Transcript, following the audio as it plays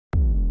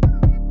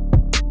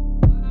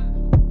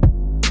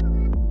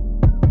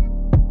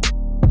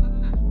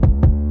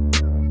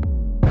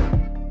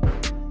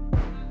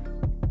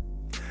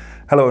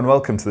Hello and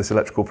welcome to this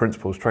electrical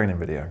principles training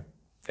video.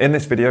 In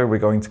this video we're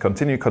going to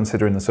continue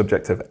considering the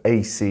subject of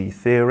AC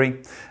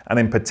theory, and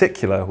in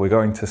particular we're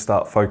going to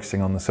start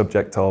focusing on the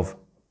subject of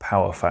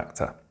power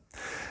factor.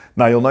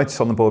 Now you'll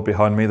notice on the board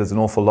behind me there's an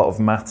awful lot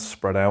of maths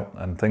spread out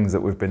and things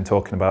that we've been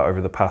talking about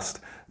over the past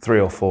 3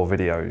 or 4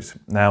 videos.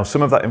 Now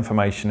some of that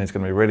information is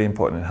going to be really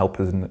important in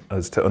helping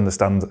us to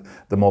understand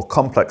the more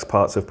complex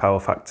parts of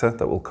power factor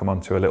that we'll come on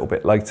to a little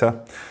bit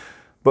later.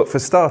 But for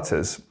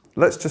starters,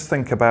 let's just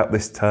think about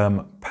this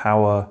term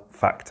power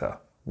factor.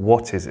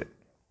 What is it?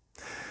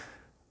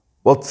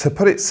 Well, to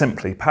put it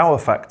simply, power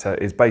factor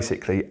is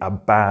basically a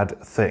bad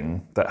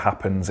thing that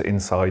happens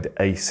inside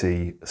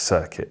AC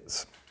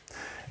circuits.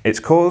 It's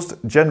caused,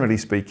 generally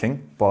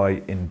speaking,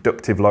 by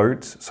inductive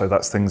loads, so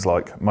that's things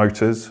like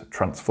motors,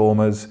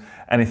 transformers,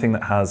 anything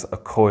that has a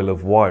coil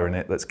of wire in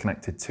it that's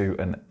connected to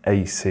an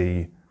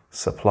AC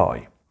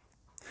supply.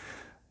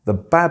 The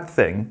bad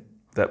thing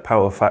that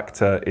power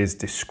factor is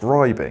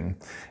describing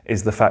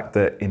is the fact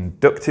that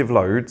inductive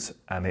loads,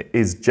 and it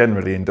is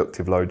generally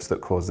inductive loads that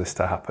cause this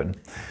to happen,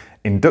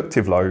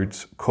 inductive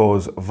loads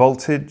cause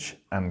voltage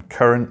and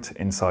current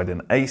inside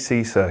an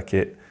AC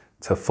circuit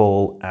to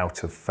fall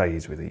out of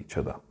phase with each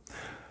other.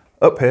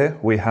 Up here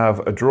we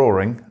have a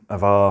drawing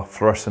of our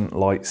fluorescent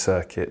light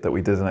circuit that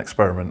we did an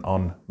experiment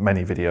on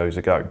many videos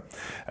ago.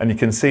 And you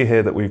can see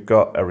here that we've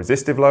got a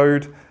resistive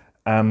load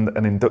and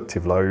an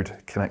inductive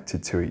load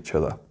connected to each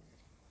other.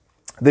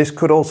 This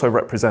could also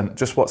represent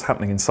just what's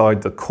happening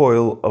inside the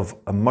coil of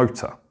a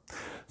motor.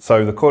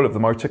 So the coil of the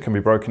motor can be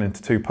broken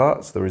into 2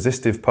 parts, the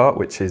resistive part,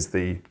 which is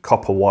the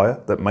copper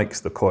wire that makes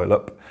the coil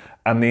up,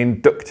 and the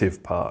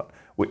inductive part,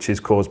 which is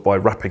caused by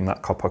wrapping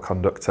that copper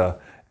conductor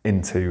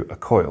into a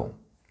coil.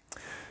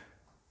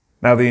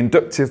 Now the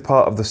inductive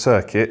part of the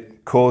circuit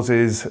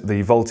causes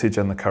the voltage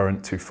and the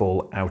current to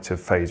fall out of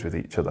phase with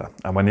each other.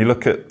 And when you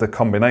look at the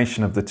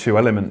combination of the 2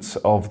 elements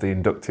of the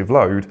inductive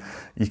load,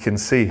 you can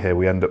see here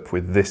we end up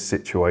with this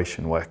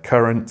situation where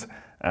current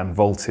and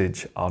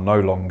voltage are no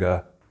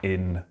longer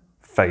in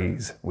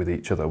phase with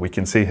each other. We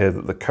can see here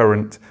that the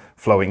current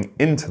flowing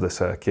into the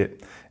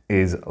circuit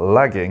is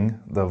lagging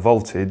the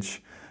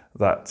voltage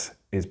that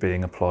is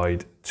being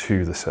applied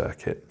to the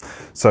circuit.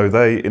 So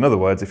in other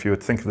words, if you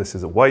would think of this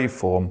as a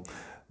waveform,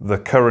 the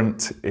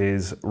current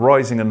is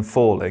rising and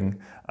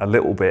falling a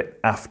little bit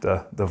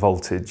after the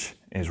voltage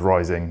is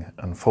rising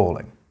and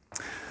falling.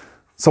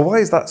 So why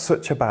is that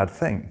such a bad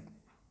thing?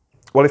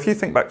 Well, if you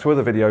think back to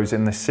other videos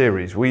in this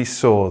series, we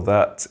saw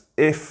that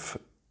if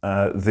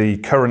the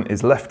current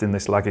is left in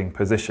this lagging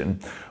position,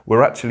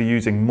 we're actually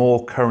using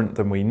more current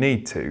than we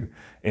need to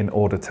in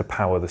order to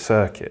power the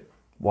circuit.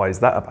 Why is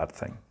that a bad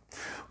thing?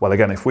 Well,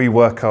 again, if we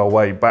work our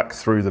way back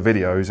through the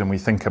videos and we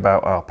think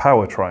about our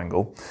power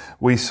triangle,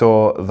 we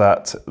saw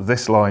that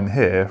this line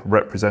here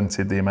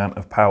represented the amount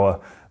of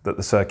power that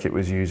the circuit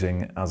was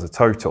using as a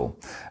total.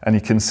 And you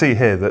can see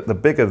here that the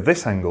bigger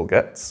this angle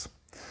gets,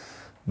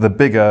 the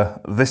bigger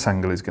this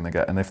angle is going to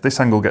get. And if this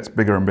angle gets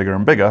bigger and bigger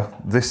and bigger,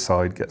 this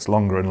side gets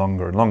longer and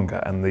longer and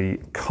longer. And the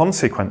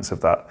consequence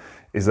of that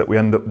is that we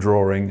end up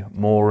drawing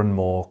more and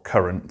more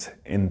current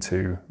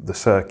into the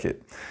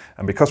circuit.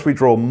 And because we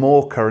draw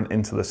more current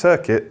into the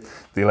circuit,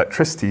 the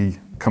electricity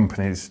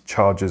companies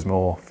charge us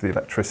more for the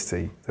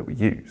electricity that we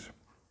use.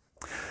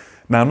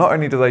 Now, not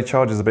only do they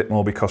charge us a bit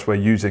more because we're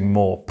using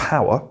more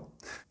power,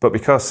 but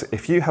because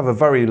if you have a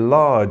very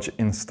large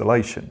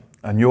installation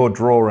and you're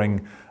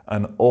drawing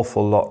an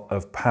awful lot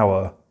of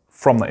power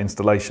from that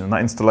installation, and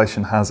that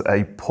installation has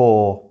a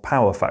poor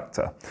power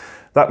factor,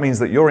 that means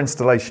that your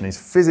installation is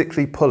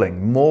physically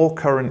pulling more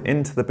current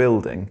into the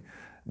building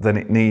than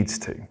it needs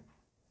to.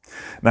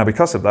 Now,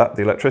 because of that,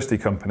 the electricity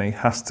company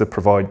has to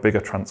provide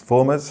bigger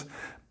transformers,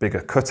 bigger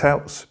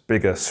cutouts,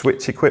 bigger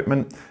switch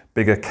equipment,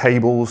 bigger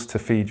cables to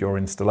feed your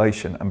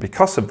installation. And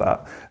because of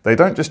that, they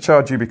don't just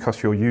charge you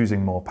because you're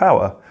using more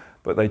power,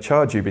 but they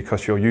charge you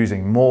because you're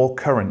using more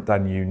current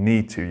than you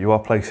need to. You are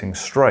placing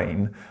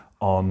strain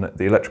on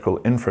the electrical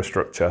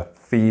infrastructure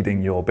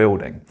feeding your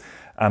building.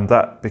 And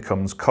that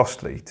becomes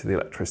costly to the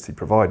electricity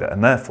provider,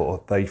 and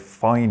therefore they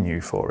fine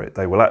you for it.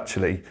 They will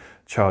actually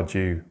charge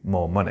you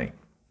more money.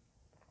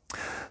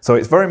 So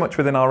it's very much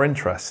within our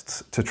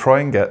interests to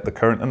try and get the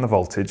current and the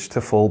voltage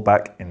to fall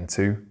back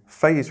into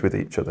phase with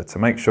each other, to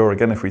make sure,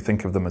 again, if we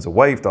think of them as a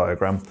wave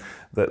diagram,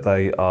 that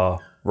they are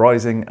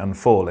rising and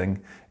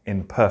falling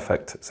in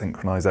perfect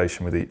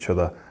synchronization with each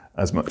other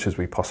as much as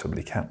we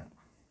possibly can.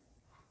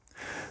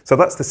 So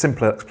that's the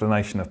simple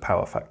explanation of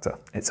power factor.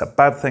 It's a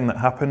bad thing that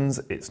happens.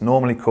 It's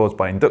normally caused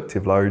by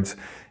inductive loads.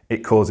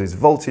 It causes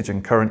voltage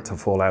and current to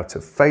fall out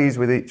of phase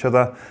with each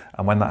other.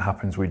 And when that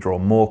happens, we draw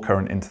more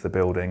current into the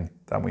building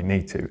than we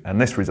need to.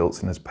 And this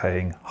results in us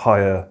paying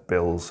higher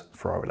bills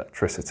for our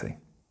electricity.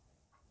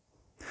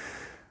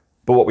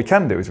 But what we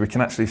can do is we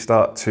can actually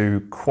start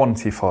to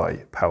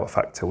quantify power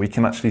factor. We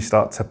can actually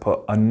start to put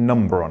a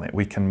number on it.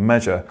 We can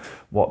measure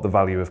what the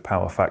value of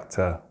power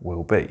factor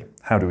will be.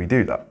 How do we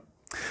do that?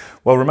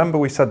 Well, remember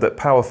we said that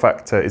power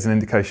factor is an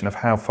indication of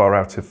how far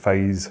out of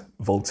phase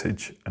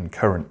voltage and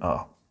current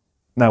are.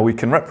 Now we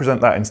can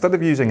represent that, instead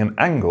of using an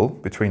angle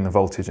between the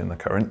voltage and the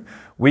current,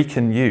 we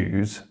can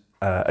use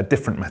a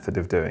different method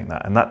of doing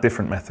that, and that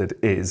different method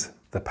is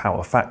the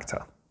power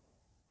factor.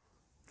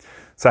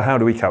 So how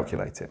do we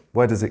calculate it?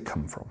 Where does it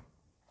come from?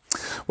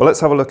 Well,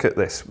 let's have a look at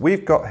this.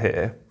 We've got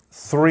here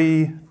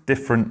 3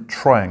 different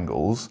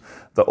triangles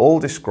that all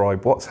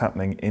describe what's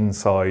happening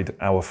inside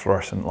our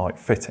fluorescent light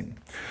fitting.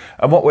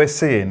 And what we're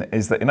seeing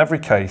is that in every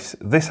case,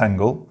 this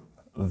angle,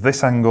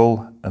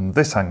 and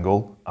this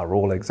angle are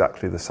all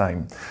exactly the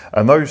same.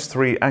 And those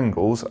 3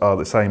 angles are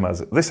the same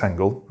as this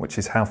angle, which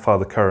is how far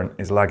the current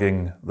is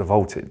lagging the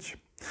voltage.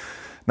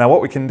 Now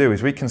what we can do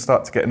is we can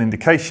start to get an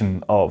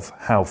indication of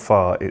how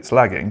far it's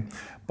lagging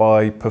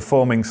by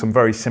performing some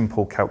very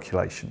simple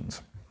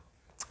calculations.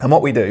 And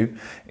what we do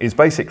is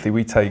basically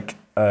we take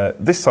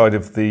this side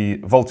of the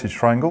voltage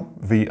triangle,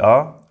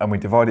 VR, and we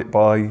divide it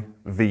by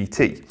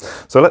VT.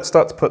 So let's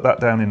start to put that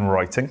down in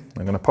writing.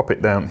 I'm going to pop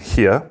it down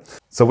here.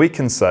 So we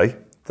can say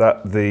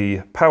that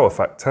the power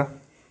factor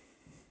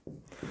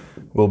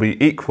will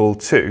be equal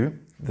to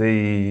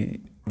the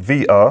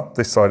VR,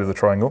 this side of the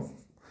triangle,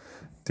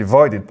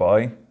 divided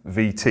by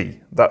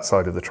VT, that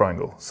side of the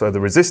triangle. So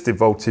the resistive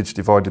voltage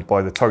divided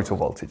by the total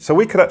voltage. So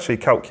we could actually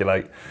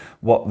calculate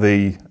what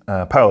the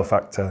power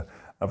factor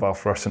of our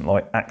fluorescent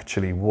light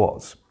actually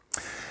was.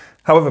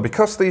 However,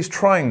 because these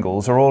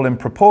triangles are all in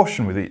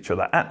proportion with each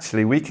other,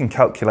 actually we can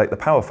calculate the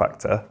power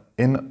factor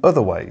in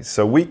other ways.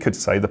 So we could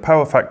say the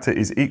power factor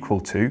is equal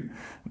to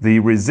the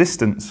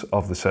resistance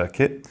of the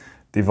circuit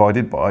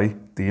divided by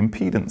the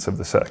impedance of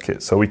the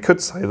circuit. So we could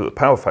say that the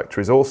power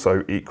factor is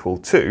also equal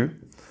to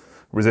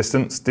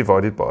resistance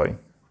divided by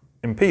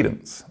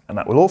impedance, and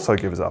that will also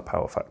give us our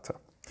power factor.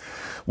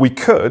 We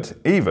could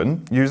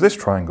even use this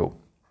triangle.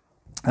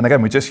 And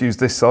again, we just use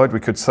this side. We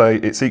could say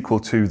it's equal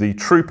to the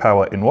true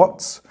power in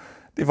watts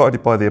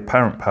divided by the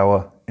apparent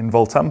power in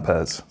volt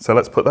amperes. So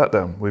let's put that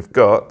down. We've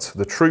got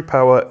the true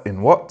power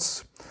in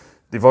watts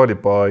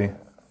divided by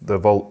the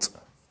volt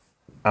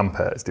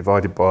amperes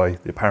divided by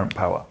the apparent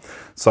power.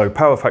 So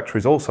power factor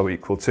is also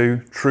equal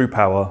to true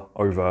power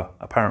over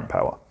apparent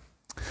power.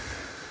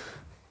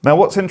 Now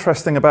what's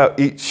interesting about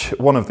each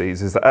one of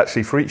these is that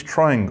actually for each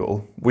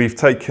triangle we've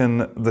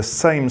taken the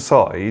same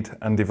side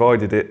and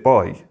divided it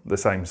by the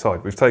same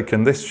side. We've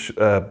taken this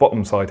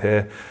bottom side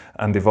here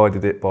and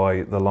divided it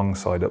by the long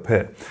side up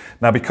here.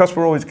 Now because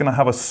we're always going to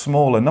have a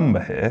smaller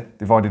number here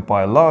divided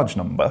by a large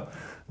number,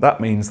 that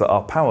means that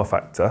our power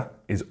factor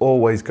is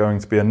always going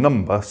to be a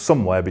number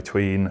somewhere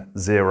between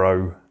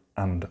 0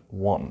 and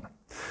 1.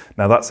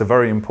 Now that's a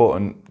very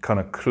important kind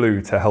of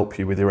clue to help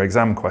you with your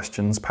exam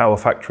questions. Power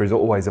factor is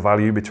always a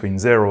value between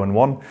 0 and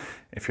 1.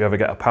 If you ever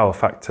get a power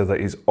factor that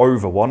is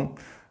over 1,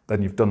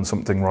 then you've done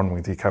something wrong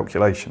with your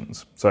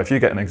calculations. So if you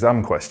get an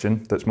exam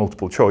question that's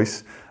multiple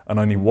choice and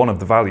only one of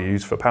the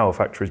values for power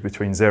factor is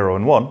between 0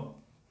 and 1,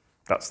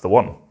 that's the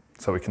one.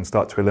 So we can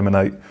start to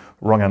eliminate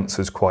wrong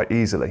answers quite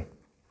easily.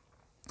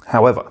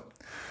 However,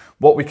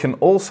 what we can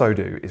also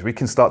do is we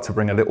can start to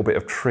bring a little bit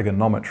of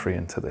trigonometry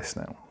into this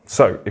now.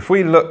 So if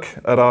we look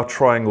at our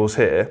triangles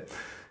here,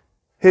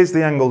 here's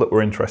the angle that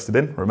we're interested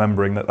in,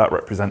 remembering that that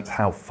represents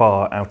how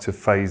far out of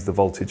phase the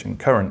voltage and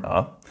current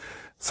are.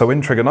 So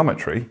in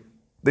trigonometry,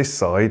 this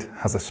side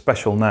has a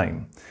special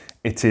name.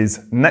 It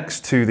is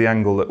next to the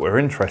angle that we're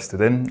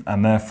interested in,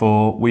 and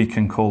therefore we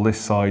can call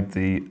this side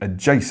the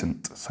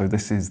adjacent. So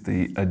this is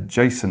the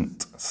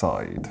adjacent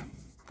side.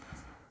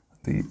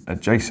 The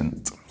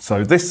adjacent.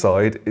 So this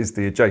side is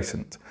the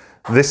adjacent.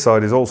 This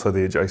side is also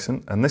the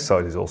adjacent, and this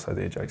side is also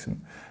the adjacent.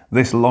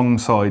 This long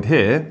side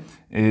here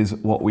is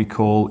what we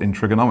call in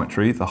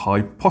trigonometry the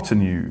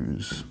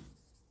hypotenuse.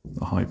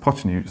 The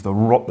hypotenuse, the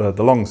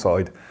long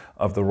side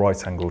of the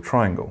right angle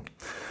triangle.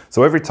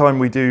 So every time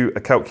we do a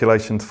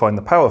calculation to find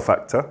the power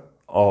factor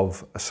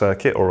of a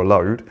circuit or a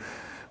load,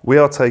 we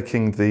are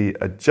taking the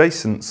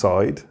adjacent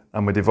side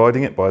and we're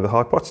dividing it by the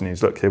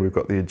hypotenuse. Look here, we've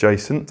got the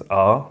adjacent,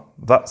 R,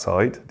 that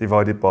side,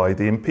 divided by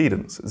the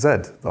impedance,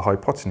 Z, the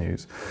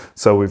hypotenuse.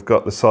 So we've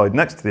got the side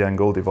next to the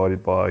angle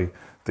divided by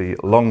the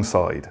long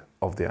side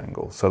of the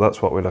angle. So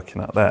that's what we're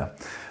looking at there.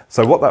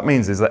 So what that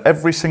means is that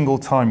every single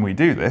time we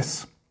do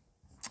this,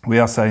 we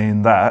are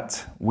saying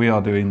that we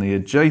are doing the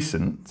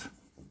adjacent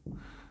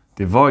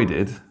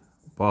divided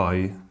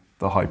by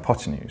the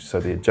hypotenuse. So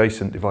the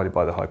adjacent divided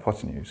by the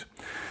hypotenuse.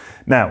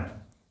 Now,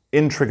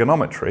 in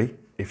trigonometry,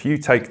 if you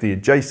take the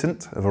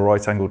adjacent of a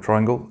right angled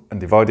triangle and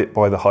divide it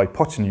by the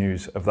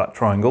hypotenuse of that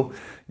triangle,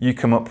 you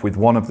come up with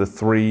one of the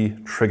 3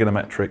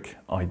 trigonometric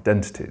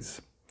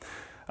identities.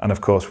 And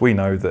of course, we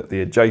know that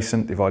the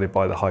adjacent divided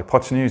by the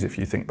hypotenuse, if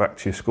you think back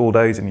to your school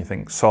days and you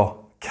think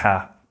so,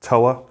 ca,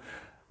 toa,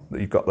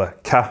 you've got the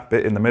ca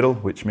bit in the middle,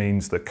 which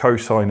means the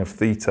cosine of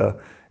theta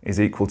is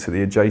equal to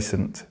the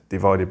adjacent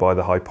divided by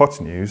the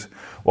hypotenuse.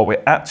 What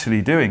we're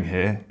actually doing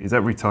here is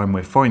every time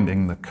we're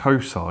finding the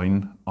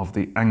cosine of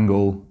the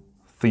angle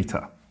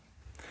theta.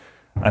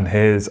 And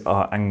here's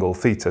our angle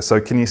theta. So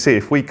can you see,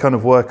 if we kind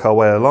of work our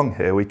way along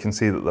here, we can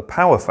see that the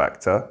power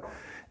factor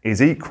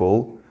is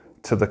equal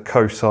to the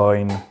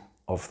cosine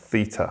of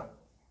theta.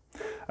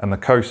 And the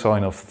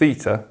cosine of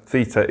theta,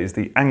 theta is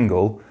the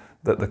angle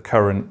that the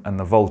current and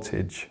the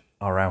voltage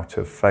are out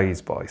of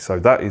phase by. So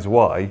that is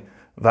why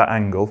that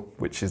angle,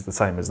 which is the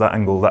same as that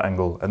angle,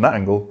 and that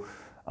angle,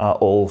 are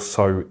all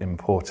so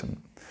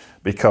important.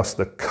 Because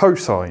the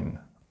cosine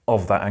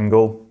of that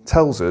angle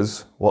tells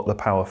us what the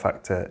power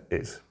factor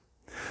is.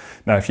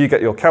 Now, if you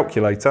get your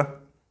calculator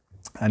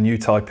and you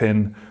type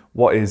in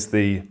what is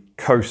the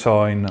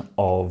cosine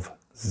of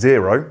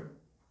 0,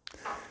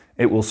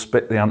 it will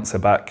spit the answer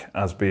back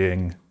as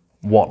being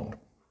 1.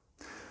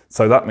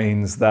 So that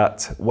means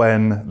that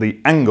when the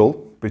angle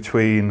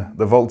between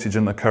the voltage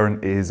and the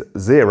current is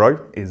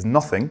 0, is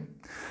nothing,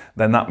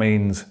 then that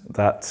means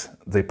that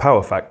the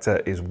power factor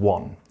is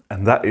 1.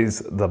 And that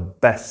is the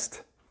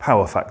best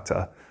power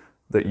factor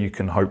that you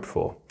can hope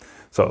for.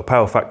 So a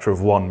power factor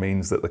of 1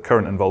 means that the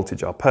current and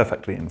voltage are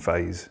perfectly in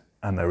phase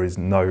and there is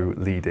no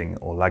leading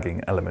or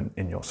lagging element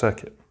in your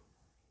circuit.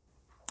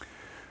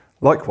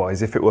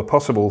 Likewise, if it were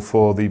possible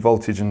for the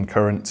voltage and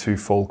current to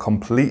fall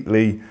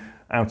completely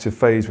out of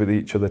phase with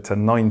each other to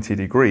 90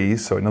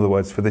 degrees, so in other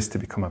words, for this to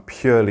become a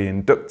purely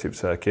inductive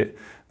circuit,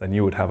 then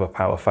you would have a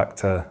power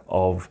factor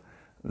of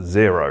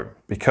 0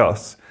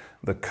 because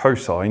the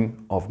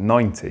cosine of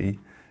 90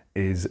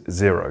 is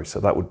 0. So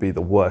that would be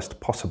the worst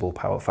possible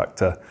power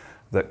factor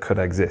that could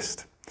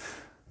exist.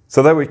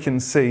 So there we can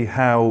see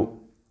how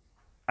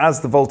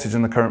as the voltage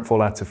and the current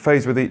fall out of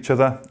phase with each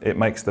other, it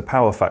makes the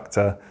power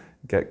factor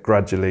get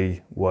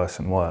gradually worse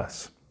and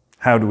worse.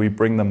 How do we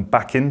bring them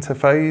back into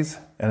phase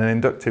in an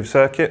inductive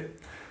circuit?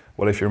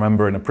 Well, if you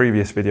remember in a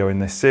previous video in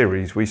this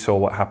series, we saw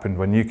what happened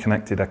when you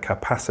connected a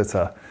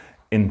capacitor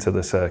into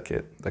the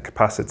circuit. The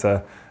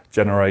capacitor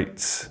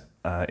generates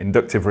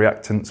inductive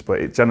reactance,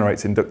 but it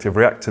generates inductive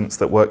reactance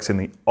that works in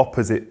the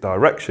opposite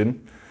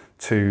direction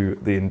to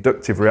the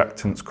inductive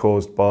reactance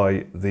caused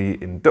by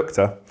the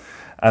inductor.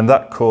 And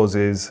that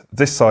causes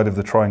this side of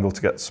the triangle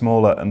to get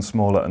smaller and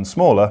smaller and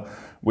smaller,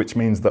 which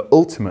means that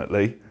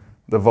ultimately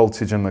the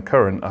voltage and the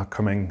current are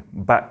coming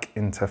back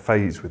into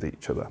phase with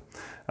each other.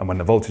 And when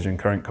the voltage and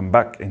current come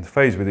back into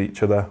phase with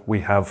each other, we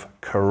have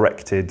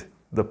corrected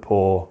the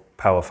poor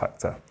power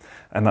factor.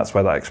 And that's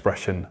where that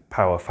expression,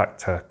 power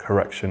factor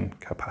correction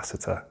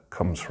capacitor,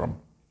 comes from.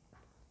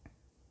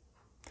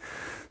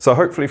 So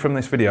hopefully from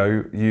this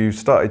video, you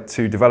started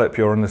to develop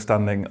your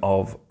understanding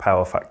of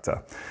power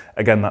factor.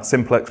 Again, that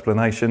simple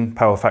explanation,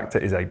 power factor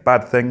is a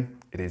bad thing.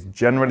 It is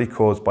generally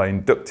caused by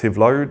inductive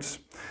loads,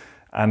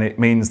 and it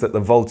means that the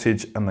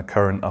voltage and the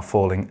current are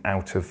falling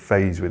out of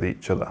phase with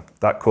each other.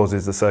 That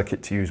causes the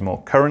circuit to use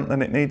more current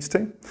than it needs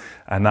to,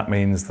 and that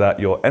means that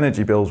your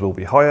energy bills will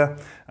be higher,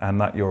 and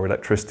that your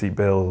electricity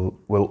bill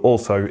will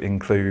also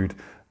include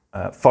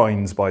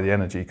fines by the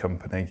energy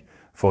company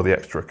for the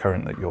extra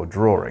current that you're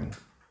drawing.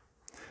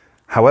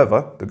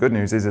 However, the good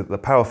news is that the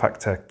power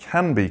factor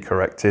can be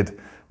corrected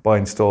by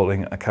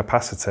installing a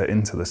capacitor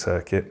into the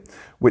circuit,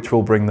 which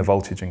will bring the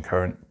voltage and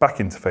current back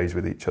into phase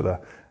with each other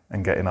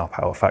and getting our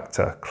power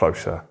factor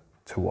closer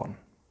to 1.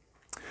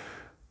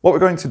 What we're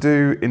going to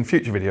do in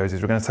future videos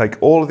is we're going to take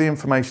all of the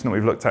information that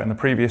we've looked at in the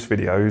previous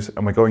videos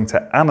and we're going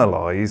to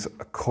analyse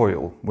a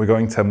coil. We're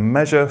going to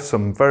measure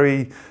some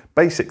very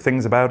basic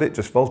things about it,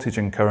 just voltage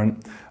and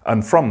current,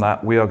 and from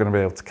that we are going to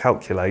be able to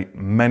calculate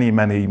many,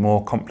 many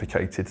more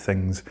complicated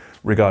things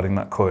regarding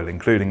that coil,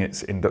 including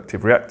its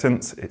inductive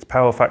reactance, its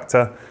power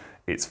factor,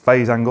 its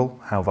phase angle,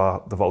 how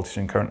far the voltage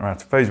and current are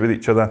out of phase with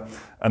each other,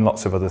 and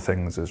lots of other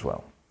things as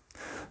well.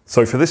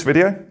 So for this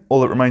video, all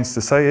that remains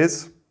to say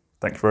is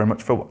thank you very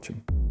much for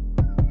watching.